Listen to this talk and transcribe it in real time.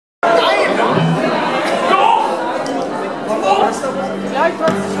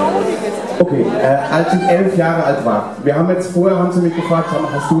Okay, als ich 11 Jahre alt war, wir haben jetzt vorher, haben sie mich gefragt,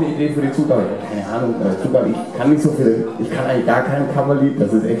 hast du eine Idee für die Zugabe? Keine Ahnung, Zugabe, ich kann nicht so viel, ich kann eigentlich gar kein Coverlied,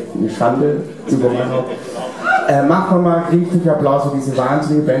 das ist echt eine Schande über mein Haupt. Macht man mal richtig Applaus für diese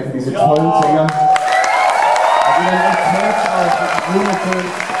wahnsinnige Band, für diese tollen Sänger. Die dann echt Herz auf, wunderschön.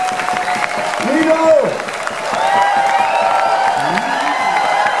 Nico!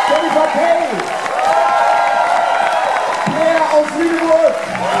 Aus Lüneburg,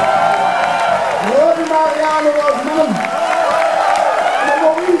 Robbee, Mariano aus Mann, und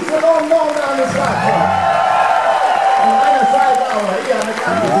Maurice und noch ein anderes Schlagzeug. An meiner Seite aber, hier an der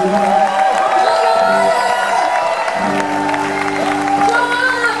Kante.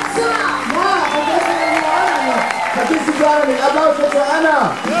 Vergiss die Sache nicht, Applaus für Anna.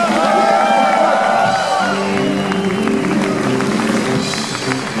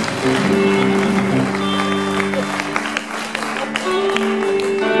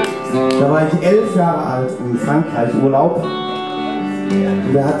 Da war ich 11 Jahre alt in Frankreich Urlaub.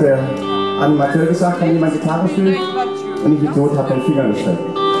 Und da hat der Animateur gesagt, kann jemand Gitarre spielen? Und ich Idiot habe den Finger gestellt.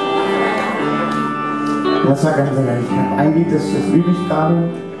 Und dann sagt er, ich habe ein Lied, das übe ich gerade.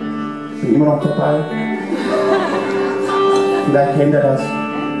 Bin immer noch dabei. Vielleicht kennt er das.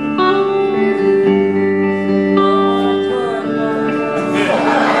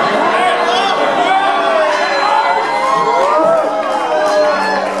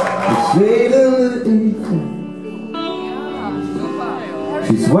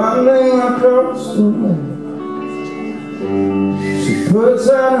 She's wandering across the way. She puts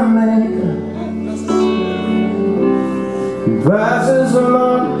on her makeup and passes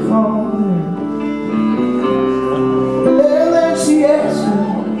along for me. And then she asks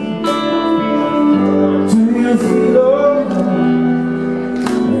me, do you feel alright?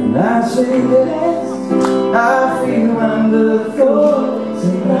 And I say yes, I feel wonderful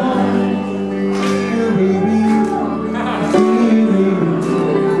tonight. Baby,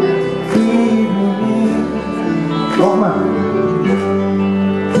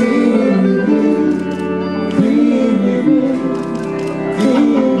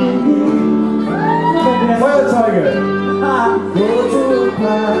 Feuerzeuge! Go to a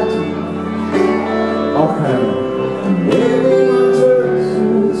party. Auch keiner. Everyone turns to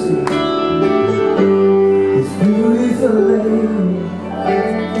see this beautiful lady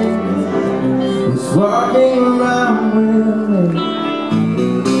who's walking around with me.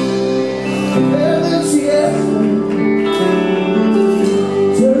 And then she asks me,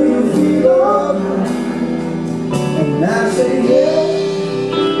 do you feel alright? And I say yes,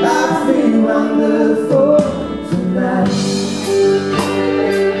 I feel wonderful tonight.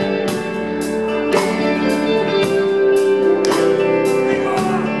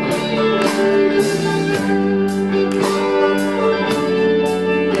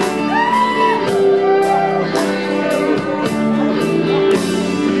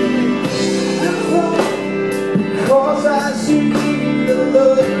 Because I see the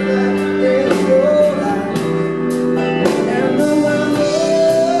love that is your life, and the love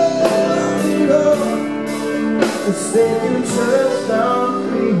you love, instead you trust on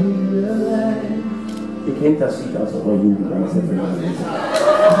me. Ihr kennt das Lied aus eurer Jugend, das ist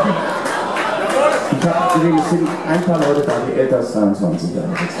ich habe gesehen, es sind ein paar Leute da, die älter als 23 Jahre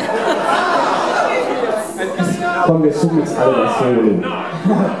sind. Komm, wir suchen jetzt alle das Solo.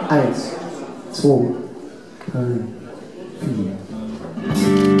 1, 2, 3, 4.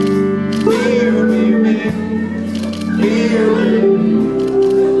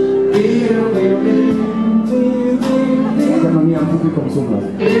 Ich habe noch nie am Publikum singen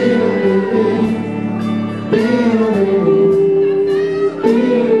lassen.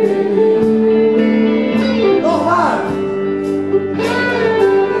 Nochmal!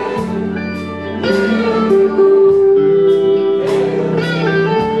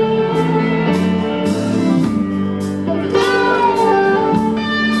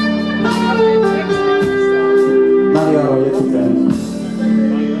 Mariano, jetzt ist er.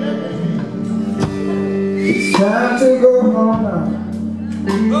 It's time to go home now.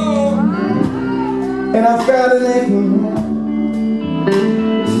 And I've got an aching head,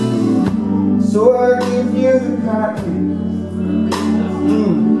 so I give you the car keys.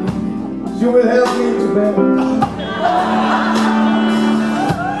 You will help me to bed.